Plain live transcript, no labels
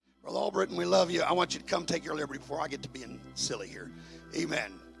Albritton, we love you. I want you to come take your liberty before I get to being silly here.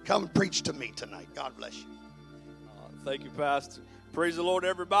 Amen. Come and preach to me tonight. God bless you. Thank you, Pastor. Praise the Lord,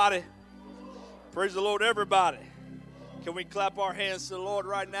 everybody. Praise the Lord, everybody. Can we clap our hands to the Lord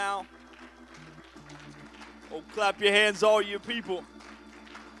right now? Oh, clap your hands, all you people.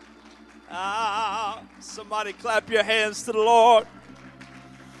 Somebody clap your hands to the Lord.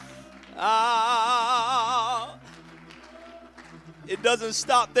 It doesn't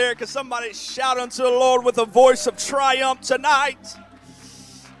stop there. Can somebody shout unto the Lord with a voice of triumph tonight?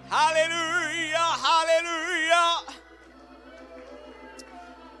 Hallelujah, hallelujah,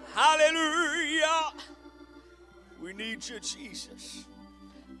 hallelujah. We need you, Jesus.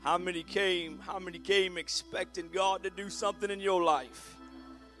 How many came expecting God to do something in your life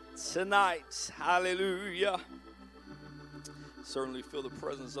tonight? Hallelujah. Certainly feel the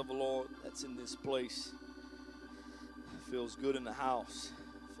presence of the Lord that's in this place. Feels good in the house.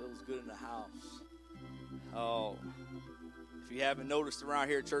 Feels good in the house. Oh, if you haven't noticed around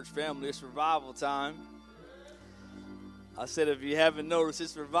here, church family, it's revival time. I said if you haven't noticed,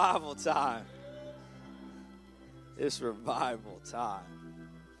 it's revival time. It's revival time.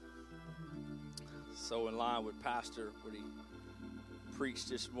 So in line with Pastor, what he preached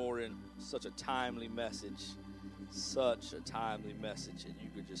this morning, such a timely message. Such a timely message. And you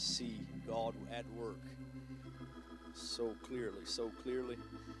could just see God at work so clearly, so clearly.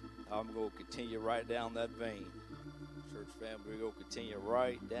 I'm going to continue right down that vein. Church family, we're going to continue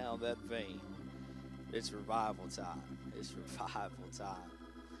right down that vein. It's revival time. It's revival time.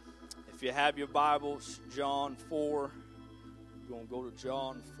 If you have your Bibles, John 4, we're going to go to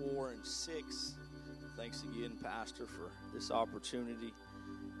John 4 and 6. Thanks again, Pastor, for this opportunity.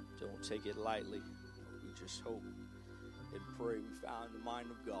 Don't take it lightly. We just hope and pray we found the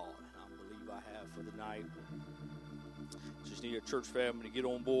mind of God. And I believe I have for the night. Just need a church family to get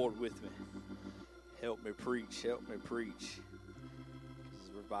on board with me. Help me preach. Help me preach. This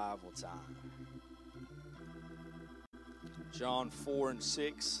is revival time. John 4 and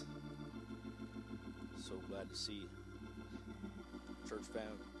 6. So glad to see you. Church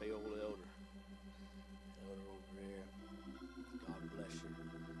family, pay old elder. Elder over there. God bless you.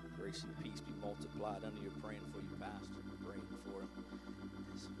 Grace and peace be multiplied. Under you praying for you, Pastor. Praying for him.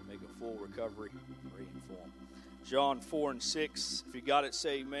 Make a full recovery. Praying for him. John 4 and 6. If you got it,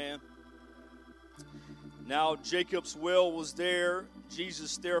 say amen. Now Jacob's well was there.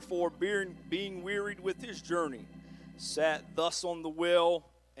 Jesus, therefore, being wearied with his journey, sat thus on the well,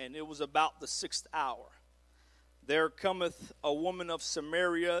 and it was about the 6th hour. There cometh a woman of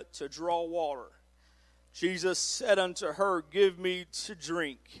Samaria to draw water. Jesus said unto her, Give me to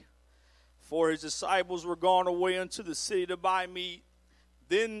drink. For his disciples were gone away unto the city to buy meat.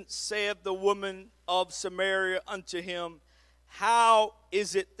 Then saith the woman of Samaria unto him, How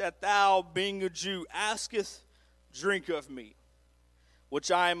is it that thou, being a Jew, askest drink of me,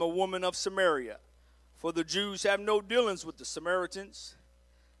 which I am a woman of Samaria? For the Jews have no dealings with the Samaritans.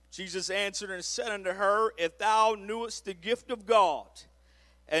 Jesus answered and said unto her, If thou knewest the gift of God,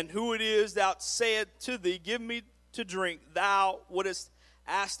 and who it is that saith to thee, Give me to drink, thou wouldest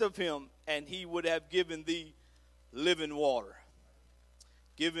ask of him, and he would have given thee living water.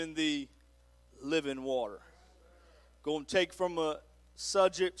 Given thee living water. Going to take from a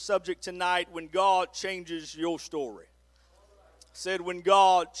subject tonight, when God changes your story. Said when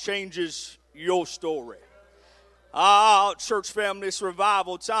God changes your story. Church family, it's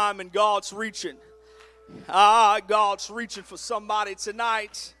revival time, and God's reaching. God's reaching for somebody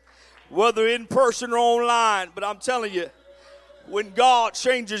tonight, whether in person or online. But I'm telling you, when God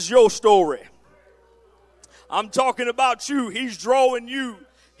changes your story, I'm talking about you. He's drawing you.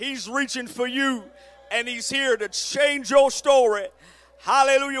 He's reaching for you, and he's here to change your story.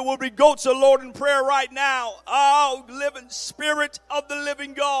 Hallelujah. Will we go to the Lord in prayer right now? Oh, living Spirit of the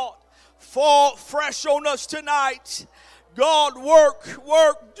living God, fall fresh on us tonight. God, work,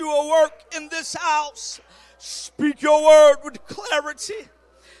 do a work in this house. Speak your word with clarity.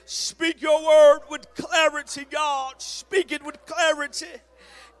 Speak your word with clarity, God. Speak it with clarity.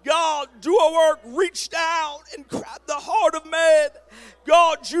 God, do a work, reach down and grab the heart of man.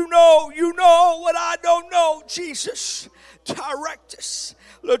 God, you know what I don't know. Jesus, direct us.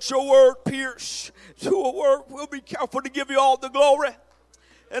 Let your word pierce. Do a work. We'll be careful to give you all the glory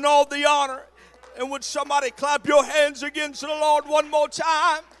and all the honor. And would somebody clap your hands again to the Lord one more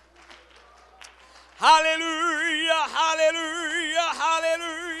time? Hallelujah, hallelujah,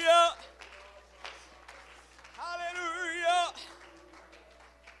 hallelujah. Hallelujah.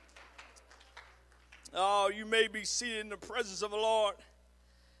 Oh, you may be seated in the presence of the Lord.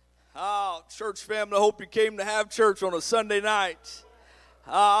 Oh, church family, I hope you came to have church on a Sunday night.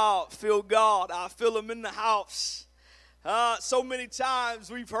 I feel God. I feel him in the house. So many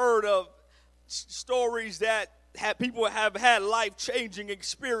times we've heard of stories that people have had life-changing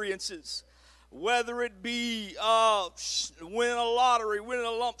experiences, whether it be winning a lottery, winning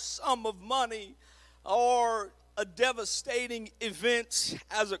a lump sum of money, or a devastating event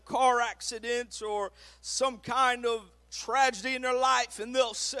as a car accident or some kind of tragedy in their life, and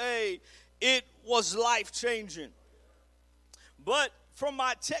they'll say it was life-changing. But from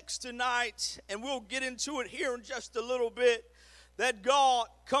my text tonight, and we'll get into it here in just a little bit, that God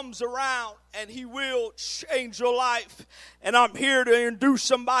comes around and he will change your life. And I'm here to introduce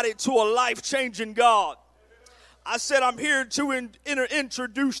somebody to a life-changing God. I said I'm here to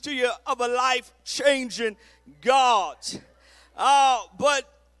introduce to you of a life-changing God. But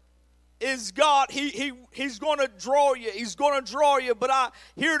is God, he's going to draw you. He's going to draw you. But I'm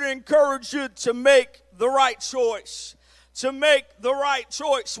here to encourage you to make the right choice. To make the right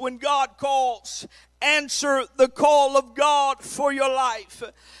choice when God calls. Answer the call of God for your life.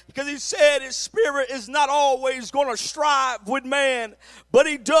 Because he said his spirit is not always going to strive with man, but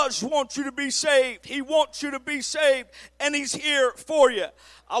he does want you to be saved. He wants you to be saved, and he's here for you.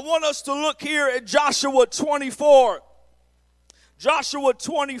 I want us to look here at Joshua 24. Joshua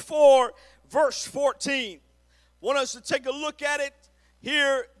 24, verse 14. I want us to take a look at it.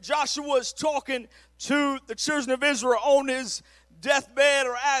 Here, Joshua is talking to the children of Israel on his deathbed,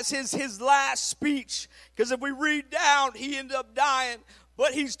 or as his last speech, because if we read down, he ended up dying.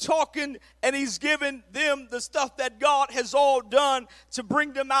 But he's talking and he's giving them the stuff that God has all done to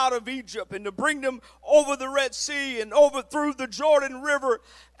bring them out of Egypt and to bring them over the Red Sea and over through the Jordan River.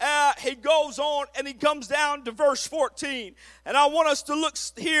 He goes on and he comes down to verse 14. And I want us to look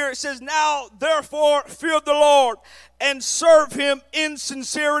here. It says, "Now therefore fear the Lord and serve him in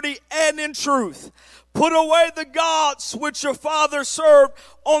sincerity and in truth. Put away the gods which your father served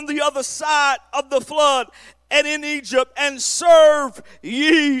on the other side of the flood and in Egypt, and serve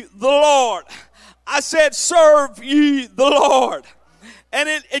ye the Lord." I said, serve ye the Lord. And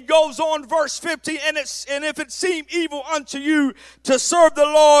it goes on, verse 15, and if it seem evil unto you to serve the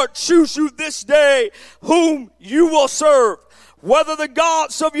Lord, choose you this day whom you will serve. Whether the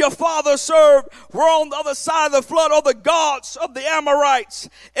gods of your father served were on the other side of the flood, or the gods of the Amorites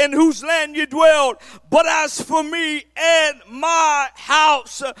in whose land you dwelled. But as for me and my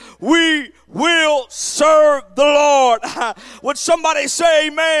house, we will serve the Lord. Would somebody say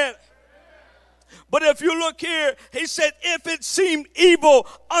amen? But if you look here, he said, if it seemed evil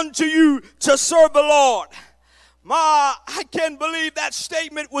unto you to serve the Lord. I can't believe that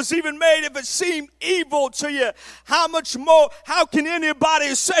statement was even made. If it seemed evil to you, how much more, how can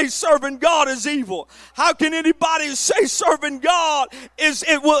anybody say serving God is evil? How can anybody say serving God is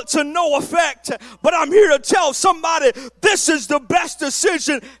to no effect? But I'm here to tell somebody, this is the best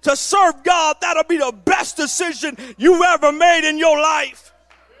decision to serve God. That'll be the best decision you ever made in your life.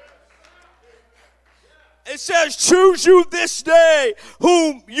 It says, choose you this day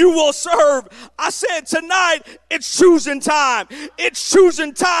whom you will serve. I said tonight, it's choosing time. It's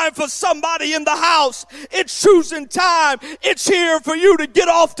choosing time for somebody in the house. It's choosing time. It's here for you to get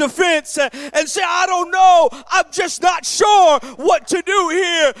off the fence and say, I don't know. I'm just not sure what to do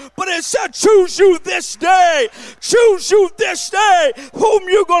here. But it said, choose you this day. Choose you this day whom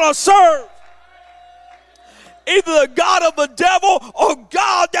you're going to serve. Either the God of the devil or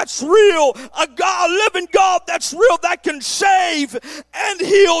God that's real, a God, living God that's real, that can save and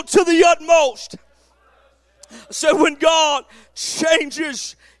heal to the utmost. So when God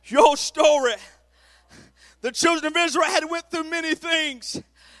changes your story, the children of Israel had went through many things.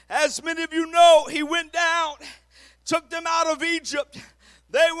 As many of you know, he went down, took them out of Egypt.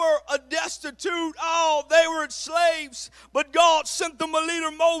 They were destitute. They were slaves. But God sent them a leader,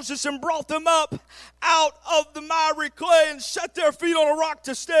 Moses, and brought them up out of the miry clay and set their feet on a rock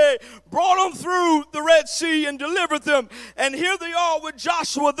to stay. Brought them through the Red Sea and delivered them. And here they are with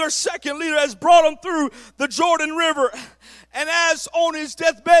Joshua, their second leader, has brought them through the Jordan River. And as on his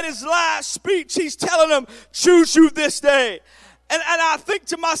deathbed, his last speech, he's telling them, choose you this day. And I think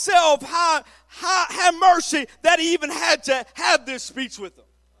to myself, have mercy that he even had to have this speech with them.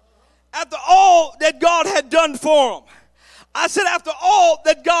 After all that God had done for him. I said after all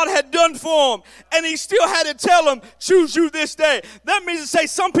that God had done for him, and he still had to tell him, choose you this day. That means to say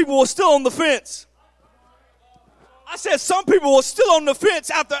some people were still on the fence. I said some people were still on the fence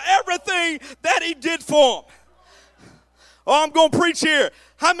after everything that he did for them. Oh, I'm going to preach here.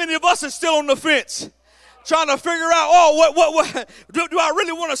 How many of us are still on the fence? Trying to figure out, what do I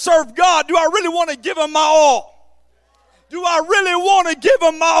really want to serve God? Do I really want to give him my all? Do I really want to give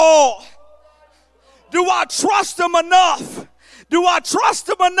him my all? Do I trust him enough Do I trust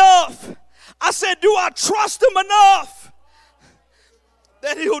him enough? I said, do I trust him enough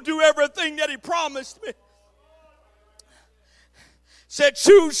that he'll do everything that he promised me? Said,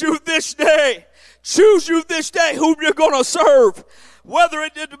 choose you this day. Choose you this day whom you're going to serve. Whether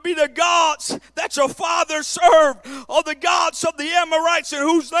it be the gods that your father served or the gods of the Amorites in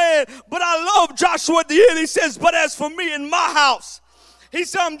whose land. But I love Joshua at the end. He says, but as for me and my house, he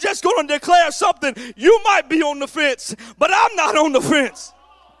said, I'm just going to declare something. You might be on the fence, but I'm not on the fence.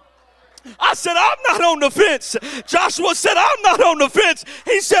 I said, I'm not on the fence. Joshua said, I'm not on the fence.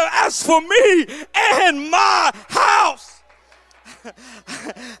 He said, as for me and my house.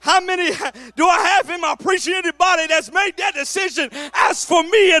 How many do I have in my preaching? Anybody that's made that decision? As for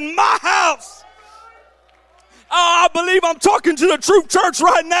me and my house. I believe I'm talking to the true church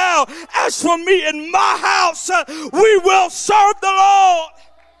right now. As for me and my house, we will serve the Lord.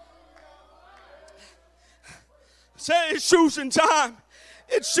 Say it's choosing time.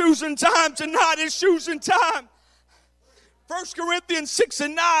 It's choosing time tonight. It's choosing time. 1 Corinthians 6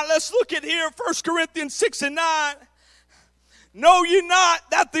 and 9. Let's look at here. 1 Corinthians 6 and 9. Know ye not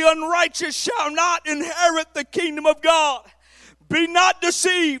that the unrighteous shall not inherit the kingdom of God? Be not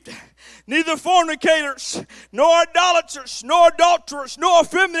deceived, neither fornicators, nor idolaters, nor adulterers, nor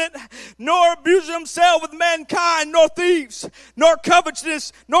effeminate, nor abuse themselves with mankind, nor thieves, nor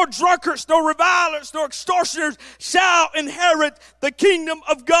covetous, nor drunkards, nor revilers, nor extortioners shall inherit the kingdom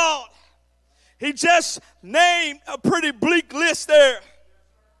of God. He just named a pretty bleak list there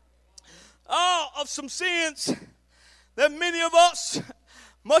of some sins that many of us,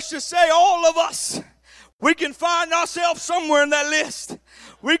 much to say all of us, we can find ourselves somewhere in that list.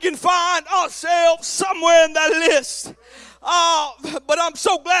 We can find ourselves somewhere in that list. But I'm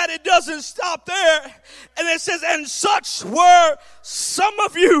so glad it doesn't stop there. And it says, and such were some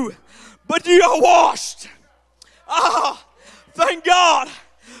of you, but ye are washed. Thank God.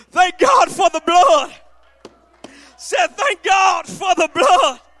 Thank God for the blood. Said, thank God for the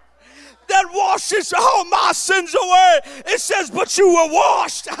blood that washes all my sins away. It says, but you were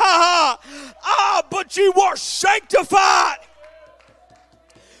washed. But you were sanctified.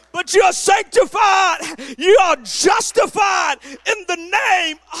 But you are sanctified. You are justified in the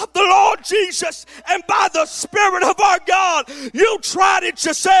name of the Lord Jesus and by the Spirit of our God. You tried it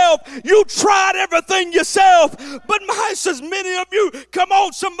yourself. You tried everything yourself. But my says, many of you, come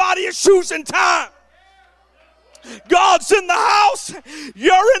on, somebody is choosing time. God's in the house,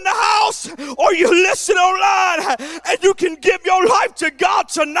 you're in the house, or you listen online and you can give your life to God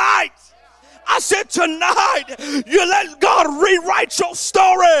tonight. I said tonight, you let God rewrite your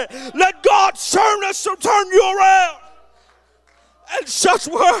story. Let God turn you around. And such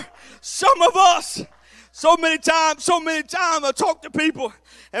were some of us. So many times I talk to people,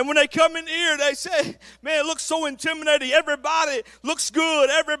 and when they come in here, they say, man, it looks so intimidating. Everybody looks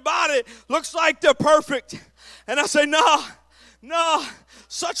good. Everybody looks like they're perfect. And I say, no,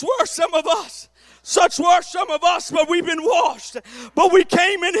 such were some of us. Such were some of us, but we've been washed. But we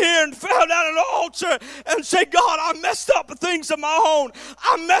came in here and fell down at the altar and said, God, I messed up things of my own.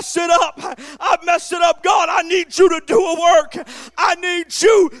 I messed it up. I messed it up. God, I need you to do a work. I need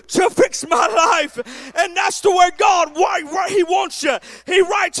you to fix my life. And that's the way God, where he wants you. He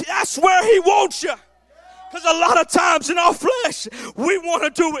writes, that's where he wants you. Because a lot of times in our flesh, we want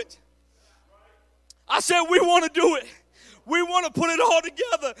to do it. I said, we want to do it. We want to put it all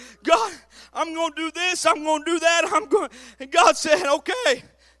together. God, I'm going to do this. I'm going to do that. And God said, okay,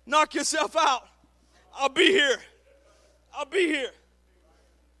 knock yourself out. I'll be here. I'll be here.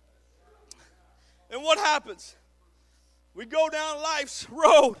 And what happens? We go down life's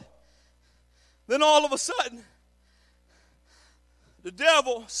road. Then all of a sudden, the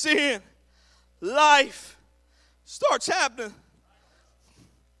devil, sin, life starts happening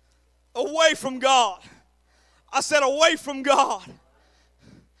away from God. I said away from God.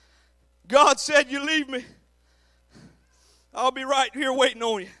 God said, you leave me, I'll be right here waiting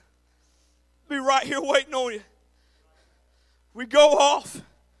on you. Be right here waiting on you. We go off.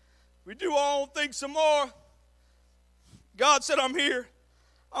 We do our own thing some more. God said, I'm here.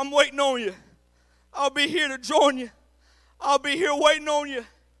 I'm waiting on you. I'll be here to join you. I'll be here waiting on you.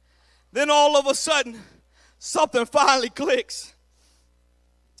 Then all of a sudden, something finally clicks.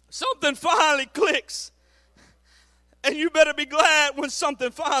 Something finally clicks. And you better be glad when something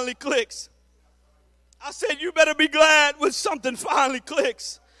finally clicks. I said you better be glad when something finally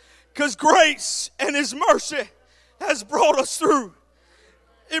clicks. Because grace and his mercy has brought us through.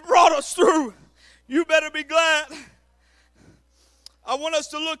 It brought us through. You better be glad. I want us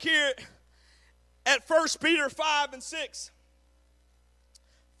to look here at 1 Peter 5 and 6.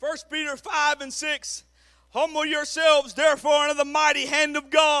 1 Peter 5 and 6. Humble yourselves, therefore, under the mighty hand of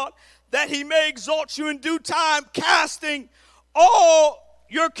God, that he may exalt you in due time, casting all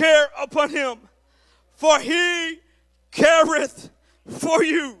your care upon him. For he careth for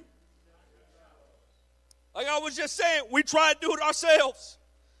you. Like I was just saying, we try to do it ourselves.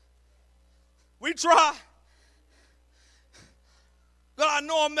 We try. God, I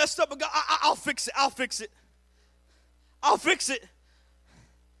know I'm messed up, but God, I'll fix it. I'll fix it. I'll fix it.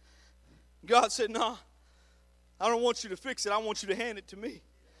 God said, no, I don't want you to fix it. I want you to hand it to me.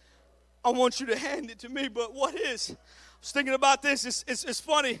 I want you to hand it to me. But what is? I was thinking about this. It's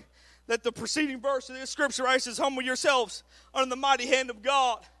funny that the preceding verse of this scripture, right, says, humble yourselves under the mighty hand of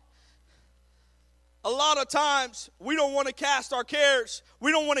God. A lot of times, we don't want to cast our cares.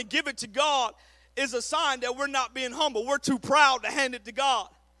 We don't want to give it to God. Is a sign that we're not being humble. We're too proud to hand it to God.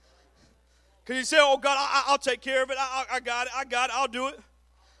 Because you say, oh, God, I'll take care of it. I got it. I'll do it.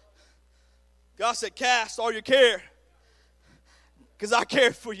 God said, cast all your care. Because I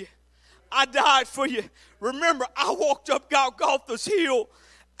cared for you. I died for you. Remember, I walked up Golgotha's hill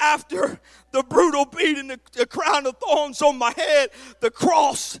after the brutal beating, the crown of thorns on my head, the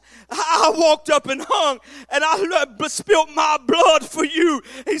cross. I walked up and hung, and I spilt my blood for you.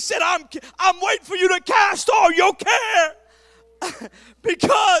 He said, I'm waiting for you to cast all your care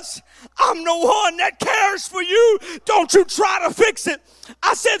because I'm the one that cares for you. Don't you try to fix it.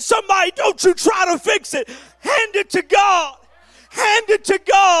 I said, somebody, don't you try to fix it. Hand it to God. Hand it to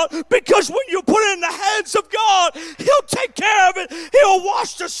God, because when you put it in the hands of God, he'll take care of it. He'll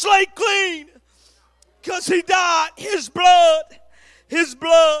wash the slate clean, because he died. His blood,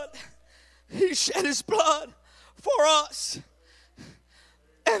 he shed his blood for us.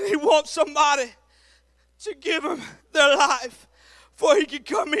 And he wants somebody to give him their life before he can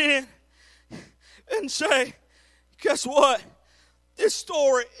come in and say, guess what? This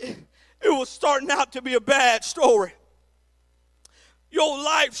story, it was starting out to be a bad story. Your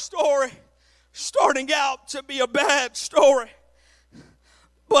life story starting out to be a bad story.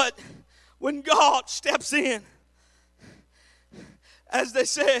 But when God steps in, as they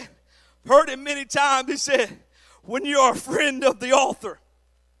said, heard it many times, he said, when you're a friend of the author.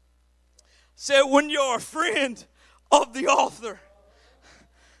 Said, when you're a friend of the author.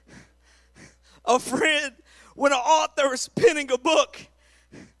 A friend, when an author is penning a book,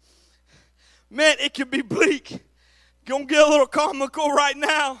 man, it can be bleak. Gonna get a little comical right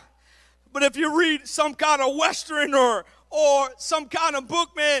now, but if you read some kind of Western or some kind of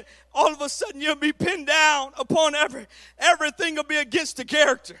book, man, all of a sudden you'll be pinned down upon everything will be against the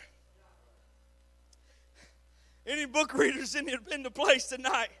character. Any book readers in the place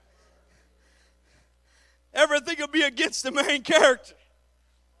tonight? Everything will be against the main character.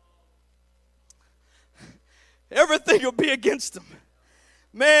 Everything will be against them.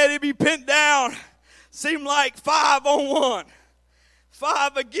 Man, he'd be pinned down. Seemed like 5-on-1,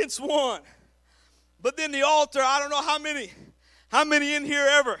 5 against 1. But then the author, I don't know how many in here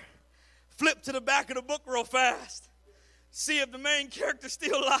ever flip to the back of the book real fast, see if the main character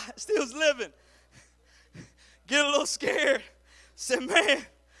still living. Get a little scared. Say, man,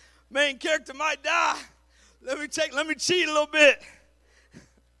 main character might die. Let me cheat a little bit.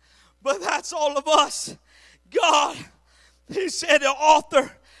 But that's all of us. God, he said, the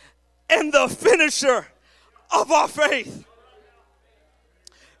author and the finisher of our faith.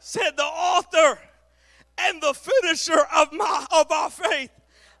 Said the author and the finisher of our faith.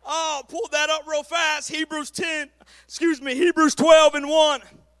 Oh, pull that up real fast. Hebrews 12:1.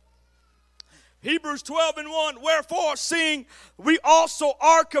 Hebrews 12:1. Wherefore, seeing we also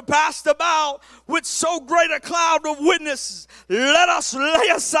are compassed about with so great a cloud of witnesses, let us lay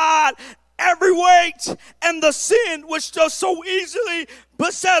aside every weight and the sin which does so easily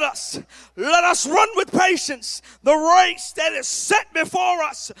beset us. Let us run with patience the race that is set before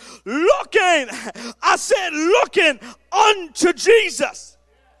us, looking unto Jesus.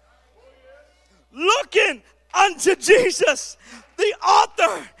 Looking unto Jesus, the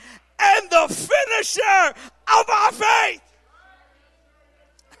author and the finisher of our faith.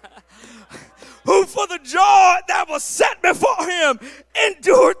 Who for the joy that was set before him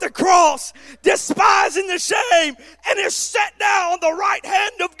endured the cross, despising the shame, and is set down on the right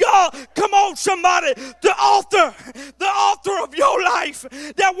hand of God. Come on, somebody. The author of your life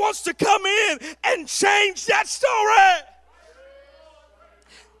that wants to come in and change that story.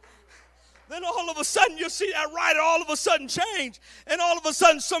 Then all of a sudden you see that writer all of a sudden change. And all of a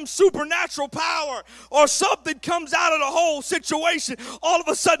sudden some supernatural power or something comes out of the whole situation. All of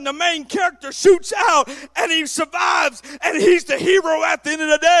a sudden the main character shoots out and he survives and he's the hero at the end of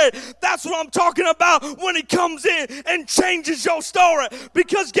the day. That's what I'm talking about when he comes in and changes your story.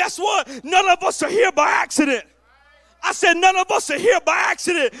 Because guess what? None of us are here by accident. I said none of us are here by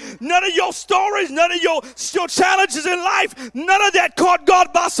accident. None of your stories, none of your challenges in life, none of that caught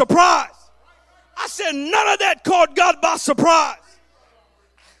God by surprise. I said none of that caught God by surprise.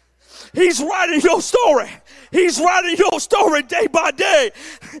 He's writing your story. He's writing your story day by day.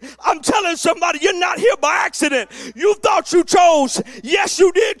 I'm telling somebody, you're not here by accident. You thought you chose. Yes,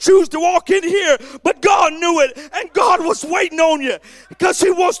 you did choose to walk in here, but God knew it, and God was waiting on you because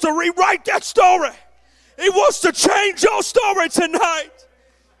he wants to rewrite that story. He wants to change your story tonight.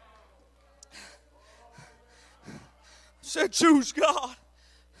 I said, choose God.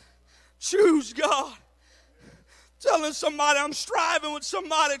 Choose God. Telling somebody I'm striving with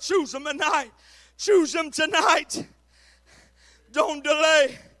somebody, choose them tonight. Choose them tonight. Don't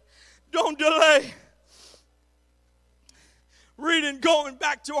delay. Don't delay. Reading, going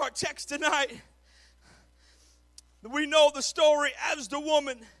back to our text tonight. We know the story as the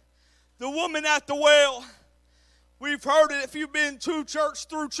woman at the well. We've heard it if you've been to church,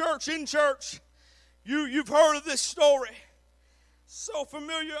 through church, in church. You've heard of this story. So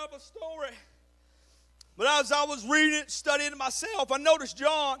familiar of a story. But as I was reading it, studying it myself, I noticed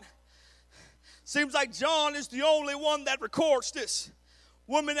John. Seems like John is the only one that records this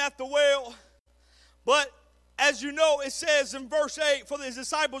woman at the well. But as you know, it says in verse 8, for his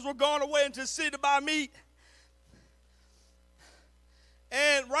disciples were gone away into the city to buy meat.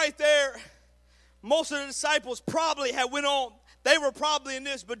 And right there, most of the disciples probably had went on. They were probably in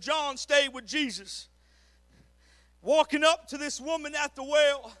this, but John stayed with Jesus. Walking up to this woman at the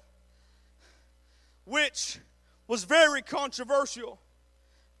well, which was very controversial.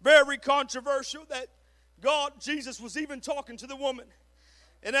 Very controversial that Jesus was even talking to the woman.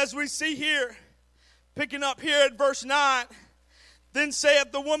 And as we see here, picking up here at verse 9, then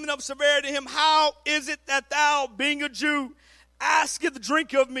saith the woman of Samaria to him, how is it that thou, being a Jew, asketh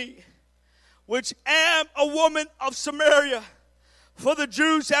drink of me, which am a woman of Samaria? For the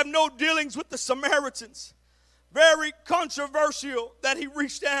Jews have no dealings with the Samaritans. Very controversial that he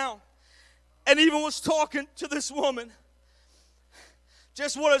reached down and even was talking to this woman.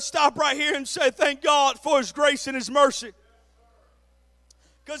 Just want to stop right here and say thank God for his grace and his mercy.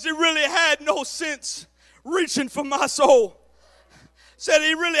 Because he really had no sense reaching for my soul. Said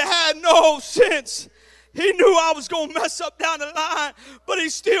he really had no sense. He knew I was going to mess up down the line, but he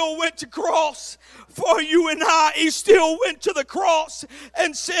still went to cross for you and I. He still went to the cross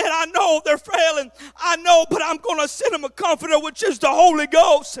and said, I know they're failing. I know, but I'm going to send them a comforter, which is the Holy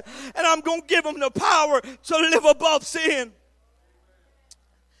Ghost, and I'm going to give them the power to live above sin.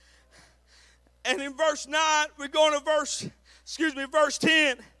 And in verse 9, we're going to verse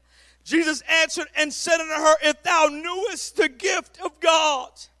 10. Jesus answered and said unto her, if thou knewest the gift of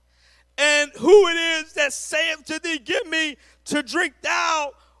God, and who it is that saith to thee, give me to drink,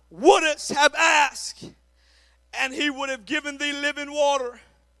 thou wouldest have asked, and he would have given thee living water.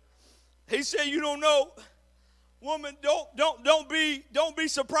 He said, you don't know. Woman, don't be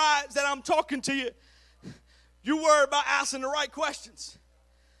surprised that I'm talking to you. You worry about asking the right questions.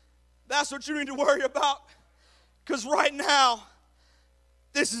 That's what you need to worry about. Because right now,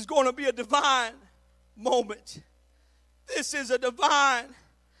 this is going to be a divine moment. This is a divine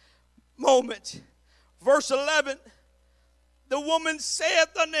moment. Verse 11, the woman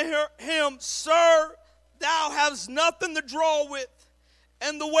saith unto him, Sir, thou hast nothing to draw with,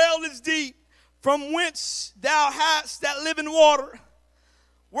 and the well is deep, from whence thou hast that living water.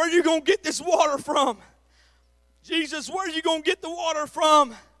 Where are you going to get this water from? Jesus, where are you going to get the water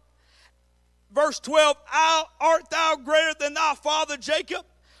from? Verse 12, art thou greater than thy father Jacob,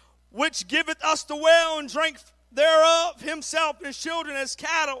 which giveth us the well and drank thereof, himself and his children as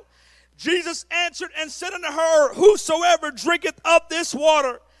cattle? Jesus answered and said unto her, whosoever drinketh of this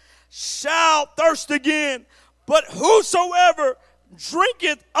water shall thirst again. But whosoever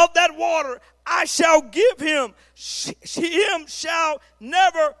drinketh of that water, I shall give him, him shall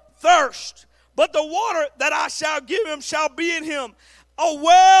never thirst. But the water that I shall give him shall be in him a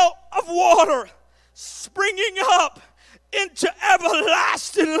well of water springing up into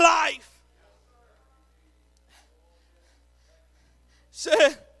everlasting life.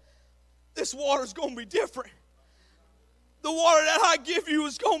 Said, this water is going to be different. The water that I give you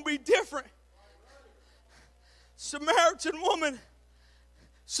is going to be different. Samaritan woman,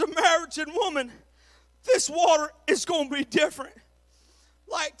 this water is going to be different.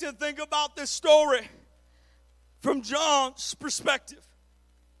 like to think about this story from John's perspective.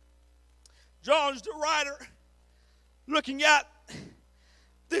 John's the writer looking at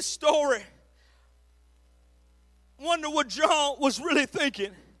this story. Wonder what John was really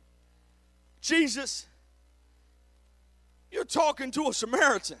thinking. Jesus, you're talking to a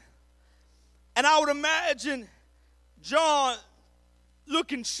Samaritan. And I would imagine John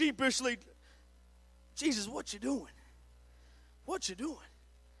looking sheepishly, Jesus, what you doing? What you doing?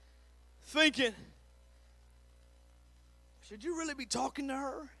 Thinking, should you really be talking to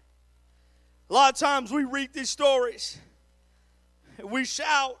her? A lot of times we read these stories and we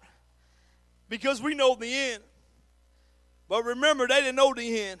shout because we know the end. But remember, they didn't know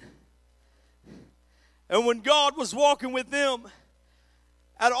the end. And when God was walking with them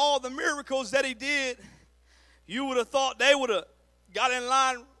at all the miracles that he did, you would have thought they would have got in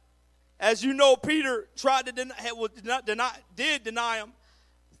line. As you know, Peter tried to deny him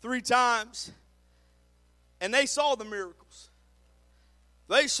 3 times. And they saw the miracles.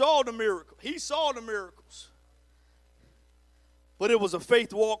 They saw the miracle. He saw the miracles. But it was a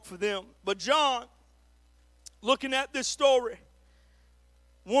faith walk for them. But John, looking at this story,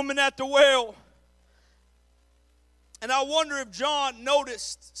 woman at the well, and I wonder if John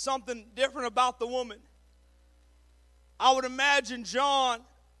noticed something different about the woman. I would imagine John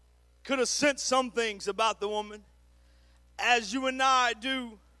could have sensed some things about the woman, as you and I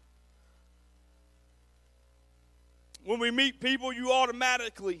do. When we meet people, you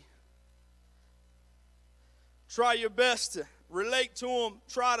automatically try your best to relate to them,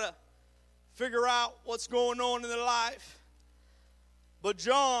 try to figure out what's going on in their life. But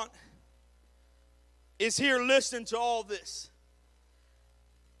John is here listening to all this.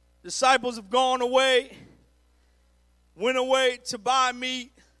 Disciples have gone away, went away to buy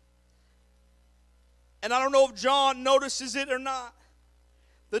meat. And I don't know if John notices it or not,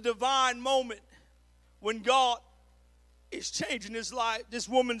 the divine moment when God is changing his life, this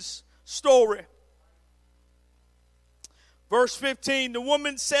woman's story. Verse 15, the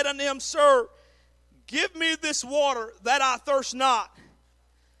woman said unto him, Sir, give me this water that I thirst not,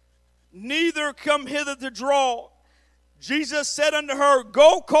 neither come hither to draw. Jesus said unto her,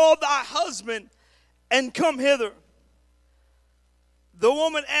 Go call thy husband and come hither. The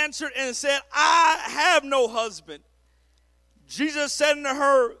woman answered and said, I have no husband. Jesus said unto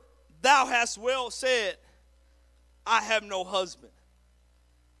her, Thou hast well said, I have no husband.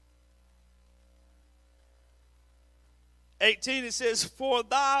 18, it says, For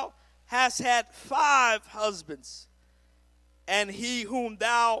thou hast had 5 husbands, and he whom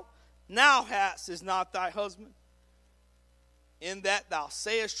thou now hast is not thy husband, in that thou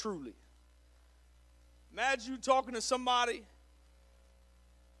sayest truly. Imagine you talking to somebody,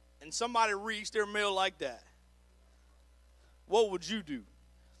 and somebody reads their mail like that. What would you do?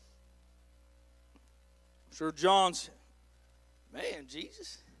 I'm sure John's, man,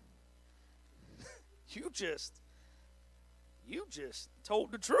 Jesus, you just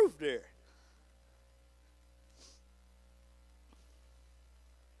told the truth there.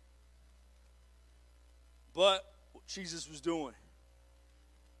 But what Jesus was doing,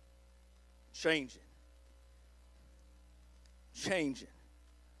 changing.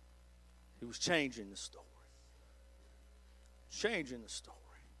 He was changing the story. Changing the story.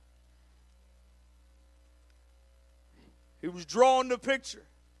 He was drawing the picture.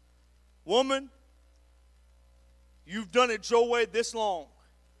 Woman, you've done it your way this long.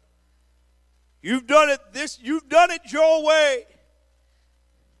 You've done it your way.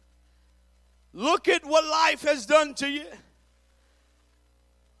 Look at what life has done to you.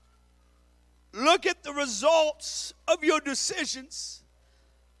 Look at the results of your decisions.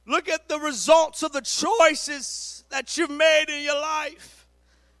 Look at the results of the choices that you've made in your life.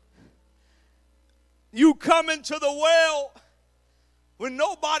 You come into the well when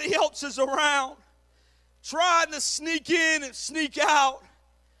nobody else is around, trying to sneak in and sneak out.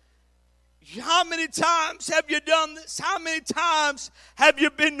 How many times have you done this? How many times have you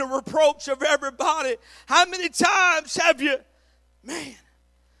been the reproach of everybody? How many times have you, man,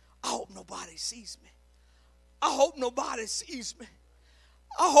 I hope nobody sees me. I hope nobody sees me.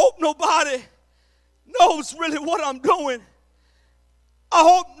 I hope nobody knows really what I'm doing. I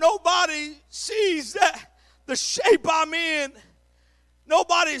hope nobody sees that the shape I'm in.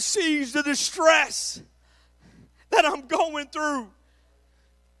 Nobody sees the distress that I'm going through.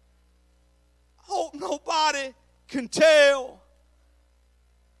 I hope nobody can tell.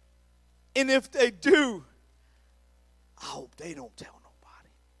 And if they do, I hope they don't tell nobody.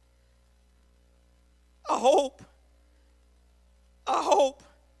 I hope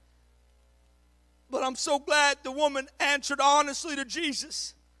But I'm so glad the woman answered honestly to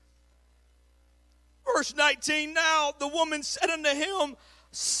Jesus. Verse 19, now the woman said unto him,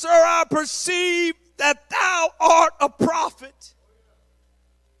 Sir, I perceive that thou art a prophet.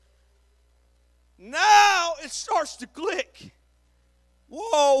 Now it starts to click.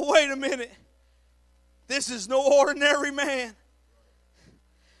 Whoa, wait a minute. This is no ordinary man.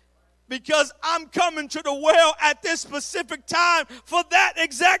 Because I'm coming to the well at this specific time for that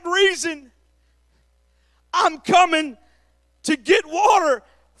exact reason. I'm coming to get water,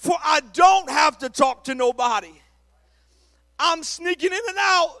 for I don't have to talk to nobody. I'm sneaking in and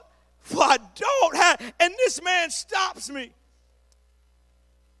out, for I don't have. And this man stops me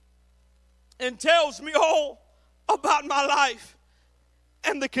and tells me all about my life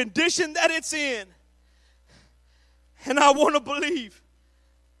and the condition that it's in. And I want to believe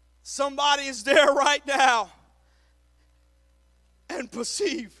somebody is there right now and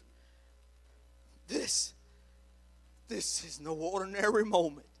perceive this. This is no ordinary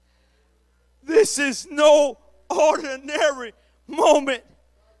moment. This is no ordinary moment.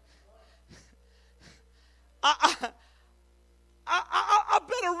 I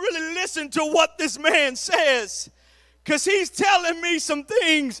better really listen to what this man says, because he's telling me some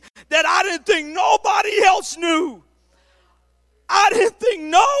things that I didn't think nobody else knew. I didn't think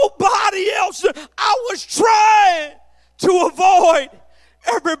nobody else knew. I was trying to avoid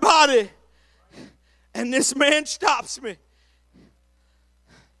everybody. And this man stops me.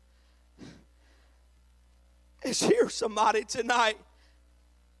 Is here somebody tonight?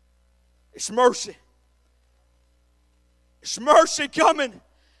 It's mercy. It's mercy coming.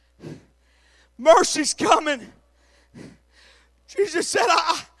 Mercy's coming. Jesus said,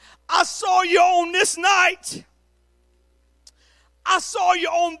 I saw you on this night. I saw you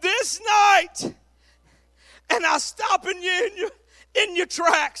on this night. And I stopping you in your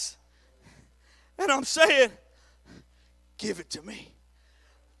tracks. And I'm saying, give it to me.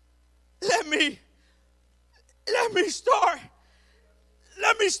 Let me start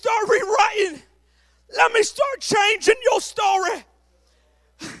rewriting. Let me start changing your story.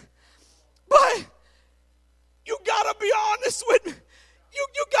 But you gotta be honest with me.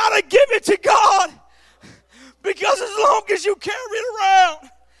 You gotta give it to God. Because as long as you carry it around,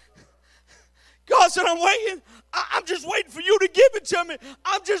 God said, I'm waiting. I'm just waiting for you to give it to me.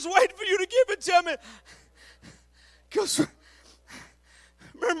 I'm just waiting for you to give it to me. Because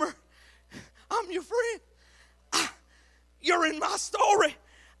remember, I'm your friend. You're in my story.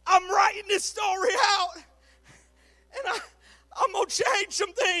 I'm writing this story out. And I'm going to change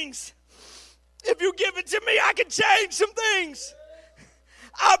some things. If you give it to me, I can change some things.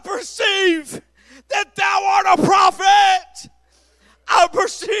 I perceive that thou art a prophet. I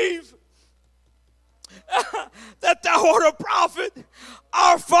perceive that thou art a prophet.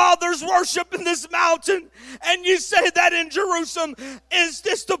 Our fathers worship in this mountain, and you say that in Jerusalem. Is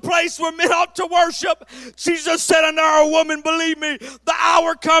this the place where men ought to worship? Jesus said unto our woman, believe me, the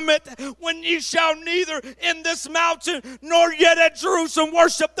hour cometh when ye shall neither in this mountain nor yet at Jerusalem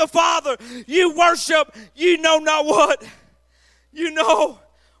worship the Father. You worship, ye know not what. You know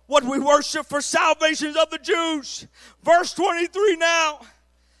what we worship for salvation of the Jews. Verse 23 now.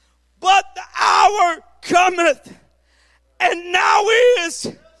 But the hour cometh, and now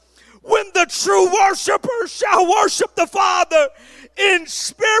is, when the true worshipers shall worship the Father in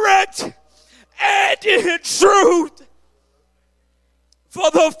spirit and in truth.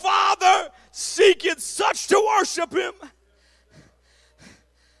 For the Father seeketh such to worship him.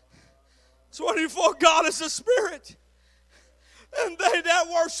 24, God is a spirit, and they that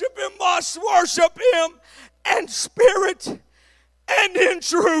worship him must worship him in spirit and in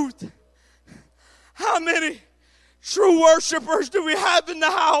truth. How many true worshipers do we have in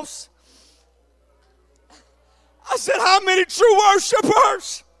the house? I said, how many true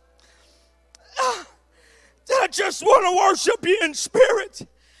worshipers that just want to worship you in spirit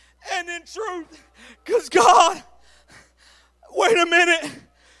and in truth? Because God, wait a minute,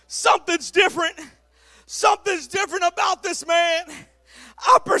 something's different. Something's different about this man.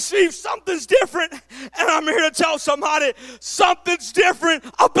 I perceive something's different, and I'm here to tell somebody something's different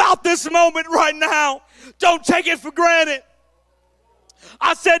about this moment right now. Don't take it for granted.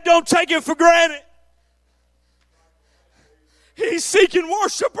 I said don't take it for granted. He's seeking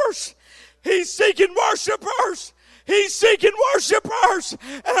worshipers. He's seeking worshipers. He's seeking worshipers.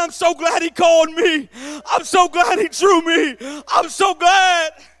 And I'm so glad he called me. I'm so glad he drew me. I'm so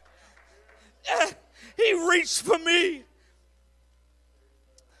glad he reached for me.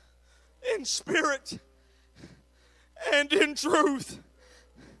 In spirit and in truth.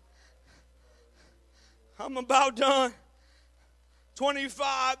 I'm about done.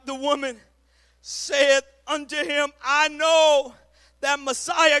 25, the woman saith unto him, I know that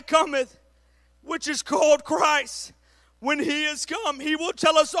Messiah cometh, which is called Christ. When he is come, he will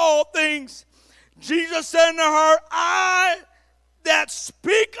tell us all things. Jesus said unto her, I that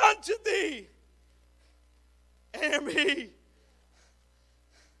speak unto thee am he.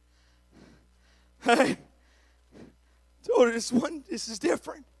 Hey, told her this is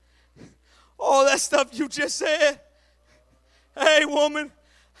different. All that stuff you just said. Hey, woman,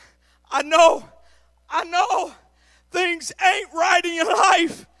 I know things ain't right in your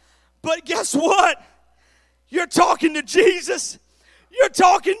life, but guess what? You're talking to Jesus. You're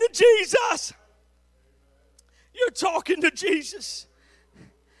talking to Jesus. You're talking to Jesus.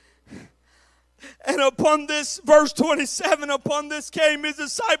 And upon this, verse 27, upon this came his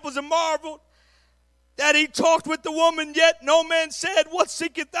disciples and marveled that he talked with the woman, yet no man said, what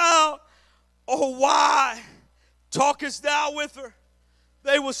seekest thou? Or why talkest thou with her?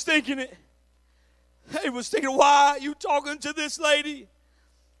 They was thinking it. They was thinking, why are you talking to this lady?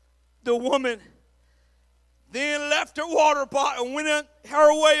 The woman then left her water pot and went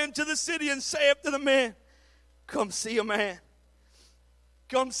her way into the city and saith to the man, come see a man.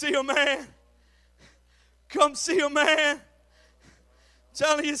 Come see a man. Come see a man. I'm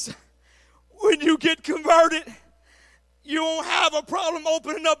telling you, when you get converted, you won't have a problem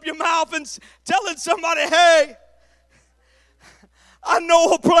opening up your mouth and telling somebody, hey, I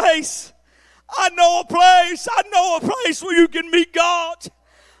know a place. I know a place. I know a place where you can meet God.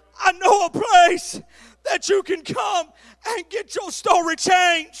 I know a place that you can come and get your story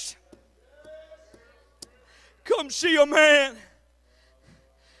changed. Come see a man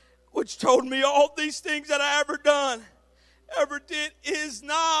which told me all these things that I ever did. Is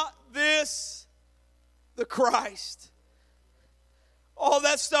not this the Christ? All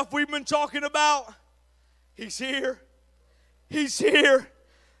that stuff we've been talking about, he's here. He's here.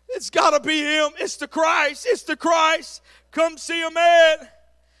 It's got to be him. It's the Christ. It's the Christ. Come see a man.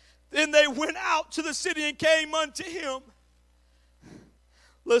 Then they went out to the city and came unto him.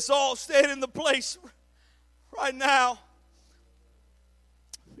 Let's all stand in the place right now.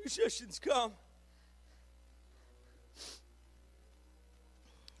 Musicians, come.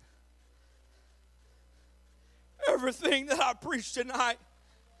 Everything that I preach tonight,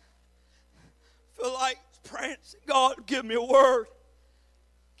 feel like praying, God, give me a word.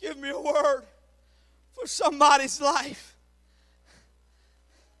 Give me a word for somebody's life.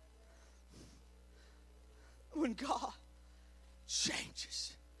 When God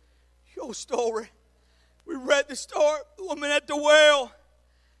changes your story. We read the story. The woman at the well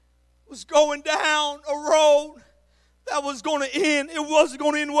was going down a road that was going to end. It wasn't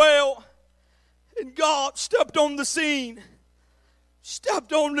going to end well. And God stepped on the scene.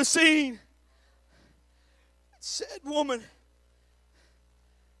 Stepped on the scene. Said, woman,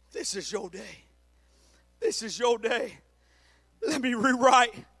 this is your day. This is your day. Let me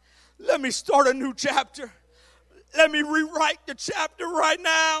rewrite. Let me start a new chapter. Let me rewrite the chapter right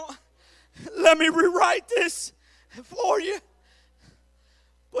now. Let me rewrite this for you.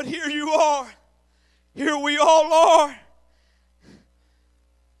 But here you are. Here we all are.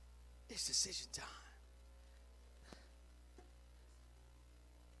 It's decision time.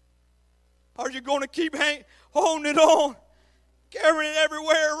 Are you going to keep holding it on, carrying it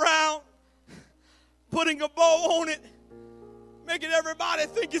everywhere around, putting a bow on it, making everybody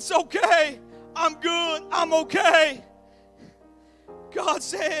think it's okay? I'm good. I'm okay. God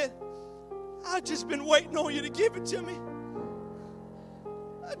said, I've just been waiting on you to give it to me.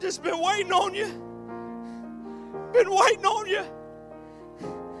 I've just been waiting on you. Been waiting on you.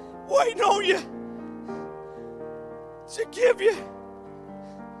 Waiting on you to give you,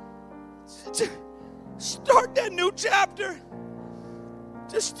 to start that new chapter.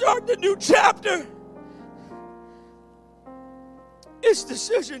 To start the new chapter. It's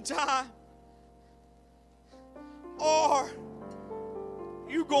decision time. Or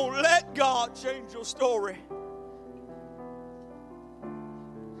you going to let God change your story?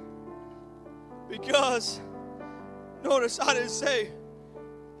 Because, notice I didn't say,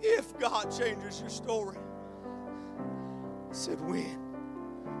 if God changes your story. I said, when?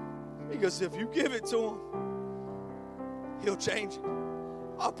 Because if you give it to him, he'll change it.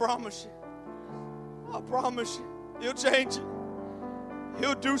 I promise you. I promise you. He'll change it.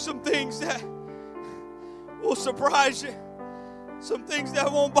 He'll do some things that will surprise you. Some things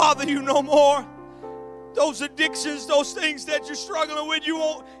that won't bother you no more. Those addictions, those things that you're struggling with, you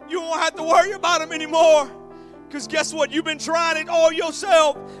won't have to worry about them anymore. Because guess what? You've been trying it all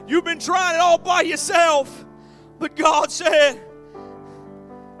yourself. You've been trying it all by yourself. But God said,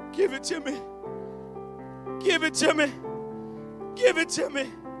 give it to me. Give it to me. Give it to me.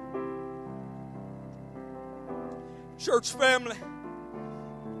 Church family,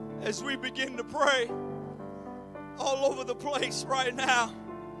 as we begin to pray all over the place right now,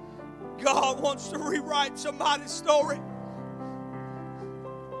 God wants to rewrite somebody's story.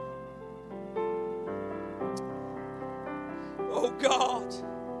 Oh God.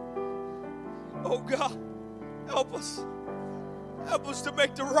 Oh God. Help us. Help us to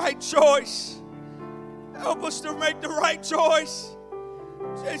make the right choice. Help us to make the right choice.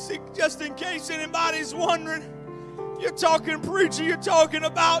 Just in case anybody's wondering, you're talking, preacher, you're talking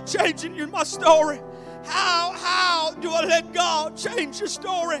about changing my story. How do I let God change your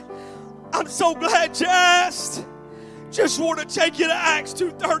story? I'm so glad you asked. Just want to take you to Acts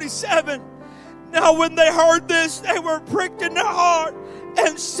 2:37. Now when they heard this, they were pricked in their heart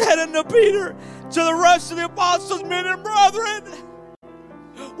and said unto Peter, to the rest of the apostles, men and brethren,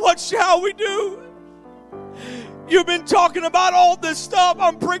 what shall we do? You've been talking about all this stuff.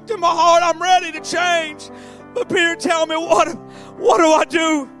 I'm pricked in my heart. I'm ready to change. But Peter, tell me, what do I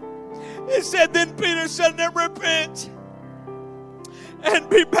do? It said, then Peter said, then repent and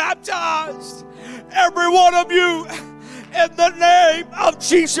be baptized, every one of you, in the name of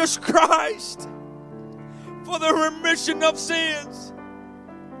Jesus Christ, for the remission of sins.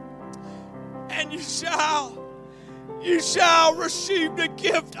 And you shall receive the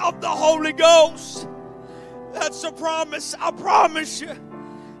gift of the Holy Ghost. That's a promise. I promise you,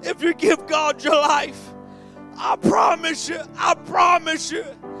 if you give God your life, I promise you,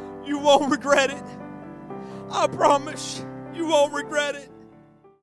 you won't regret it. I promise you won't regret it.